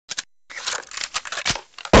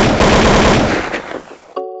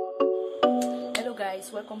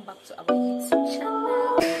guys, welcome back to our YouTube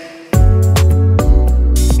channel.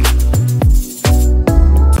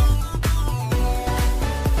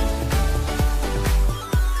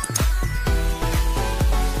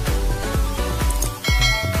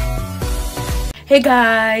 Hey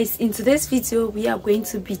guys, in today's video we are going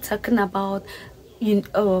to be talking about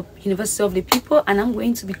University of the People, and I'm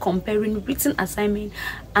going to be comparing written assignment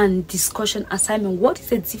and discussion assignment. What is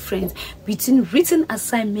the difference between written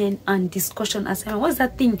assignment and discussion assignment? What's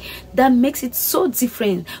that thing that makes it so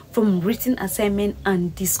different from written assignment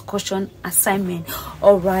and discussion assignment?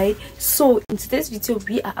 All right, so in today's video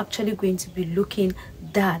we are actually going to be looking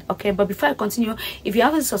that. Okay, but before I continue, if you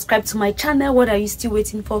haven't subscribed to my channel, what are you still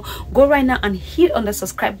waiting for? Go right now and hit on the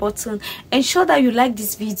subscribe button. Ensure that you like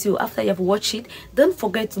this video. After you have watched it, don't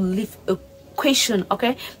forget to leave a question,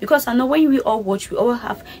 okay? Because I know when we all watch, we all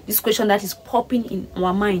have this question that is popping in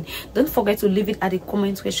our mind. Don't forget to leave it at the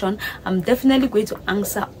comment section. I'm definitely going to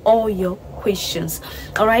answer all your questions.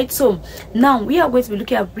 All right, so now we are going to be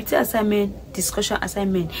looking at written assignment, discussion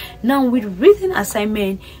assignment. Now with written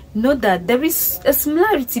assignment, note that there is a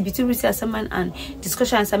similarity between written assignment and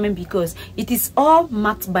discussion assignment because it is all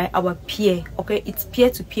marked by our peer. Okay, it's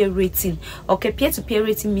peer-to-peer rating. Okay, peer-to-peer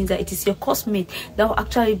rating means that it is your coursemate that will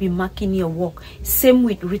actually be marking your work. Same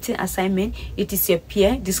with written assignment, it is your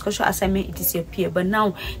peer. Discussion assignment, it is your peer. But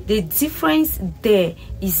now the difference there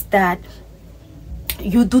is that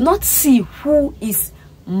you do not see who is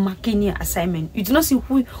marking your assignment. You do not see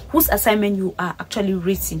whose assignment you are actually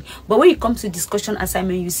rating. But when it comes to discussion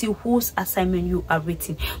assignment, you see whose assignment you are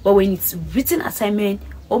rating. But when it's written assignment,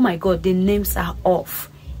 oh my god, the names are off.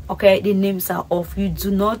 Okay, the names are off. You do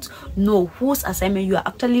not know whose assignment you are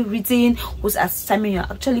actually reading, whose assignment you are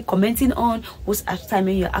actually commenting on, whose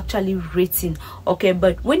assignment you are actually rating. Okay,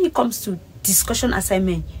 but when it comes to discussion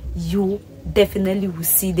assignment, you definitely will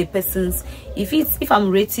see the person's. If I'm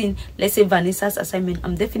rating, let's say Vanessa's assignment,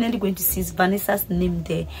 I'm definitely going to see Vanessa's name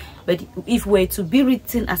there. But if we're to be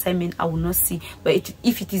written assignment, I will not see. But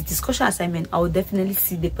if it is discussion assignment, I will definitely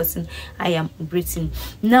see the person I am rating.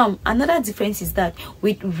 Now another difference is that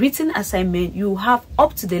with written assignment, you have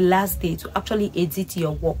up to the last day to actually edit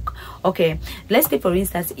your work. Okay, let's say for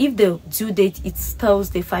instance, if the due date is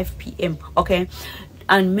Thursday 5 p.m. okay,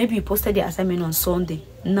 and maybe you posted the assignment on Sunday.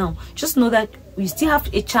 Now just know that you still have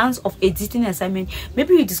a chance of editing the assignment.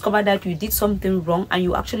 Maybe you discover that you did something wrong and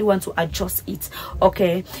you actually want to adjust it.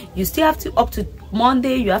 Okay, you still have to up to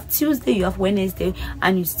Monday, you have Tuesday, you have Wednesday,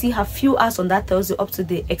 and you still have few hours on that Thursday up to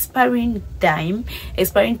the expiring time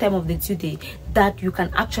of the due date that you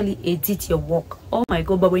can actually edit your work. Oh my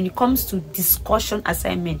god. But when it comes to discussion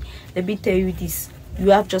assignment, let me tell you this,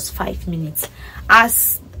 you have just 5 minutes.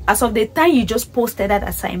 As of the time you just posted that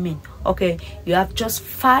assignment, okay, you have just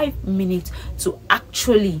 5 minutes to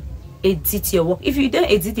actually edit your work. If you don't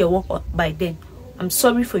edit your work by then, I'm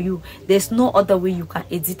sorry for you, there's no other way you can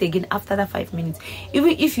edit again after that 5 minutes. Even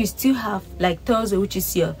if you still have like Thursday, which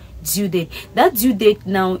is your due date, that due date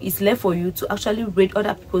now is left for you to actually read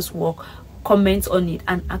other people's work, comment on it,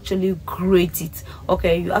 and actually grade it.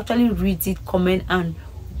 Okay, you actually read it, comment, and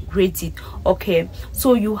grade it. Okay,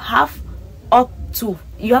 so you have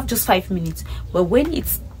just 5 minutes. But when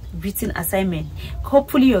it's written assignment,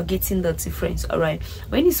 hopefully you're getting the difference. All right,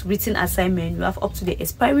 when it's written assignment, you have up to the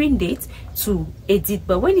expiring date to edit.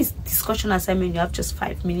 But when it's discussion assignment, you have just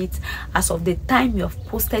 5 minutes as of the time you have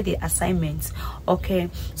posted the assignment. Okay,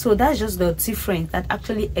 so that's just the difference that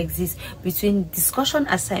actually exists between discussion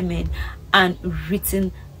assignment and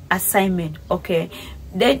written assignment. Okay,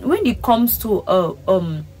 then when it comes to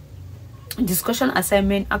discussion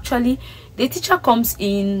assignment, actually the teacher comes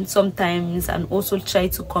in sometimes and also try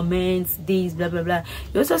to comment this blah blah blah.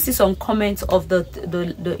 You also see some comments of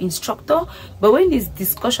the instructor. But when it's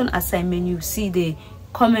discussion assignment, you see the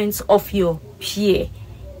comments of your peer.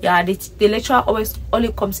 Yeah, the lecturer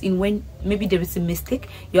only comes in when maybe there is a mistake,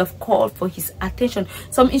 you have called for his attention.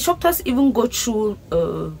 Some instructors even go through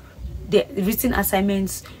the written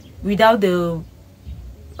assignments without the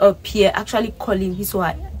peer actually calling his or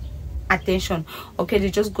her attention. Okay, they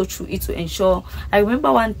just go through it to ensure. I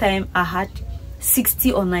remember one time I had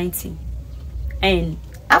 60 or 90, and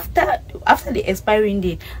after the expiring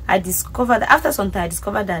date, I discovered after some time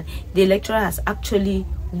that the lecturer has actually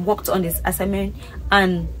worked on this assignment,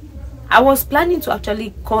 and I was planning to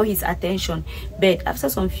actually call his attention, but after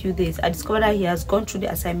some few days I discovered that he has gone through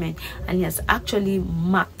the assignment and he has actually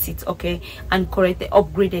marked it, okay, and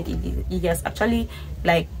upgraded it. He has actually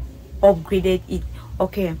like upgraded it.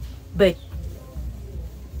 Okay, but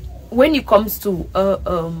when it comes to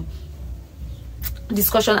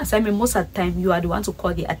discussion assignment, most of the time you are the one to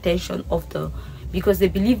call the attention of the because they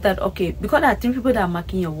believe that, okay, because there are 3 people that are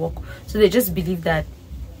marking your work, so they just believe that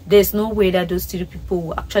there's no way that those 3 people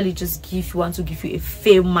will actually just want to give you a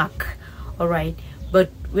fair mark. All right, but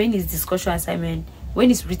when it's discussion assignment, when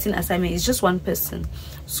it's written assignment, it's just 1 person,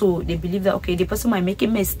 so they believe that, okay, the person might make a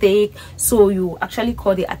mistake, so you actually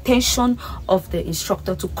call the attention of the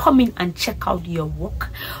instructor to come in and check out your work.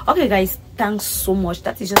 Okay guys, thanks so much.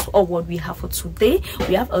 That is just all what we have for today.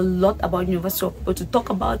 We have a lot about University of Uopeople to talk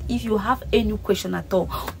about. If you have any question at all,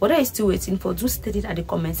 what are you still waiting for, do state it at the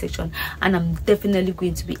comment section, and I'm definitely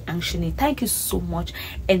going to be answering it. Thank you so much,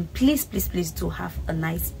 and please do have a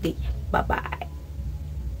nice day. Bye bye.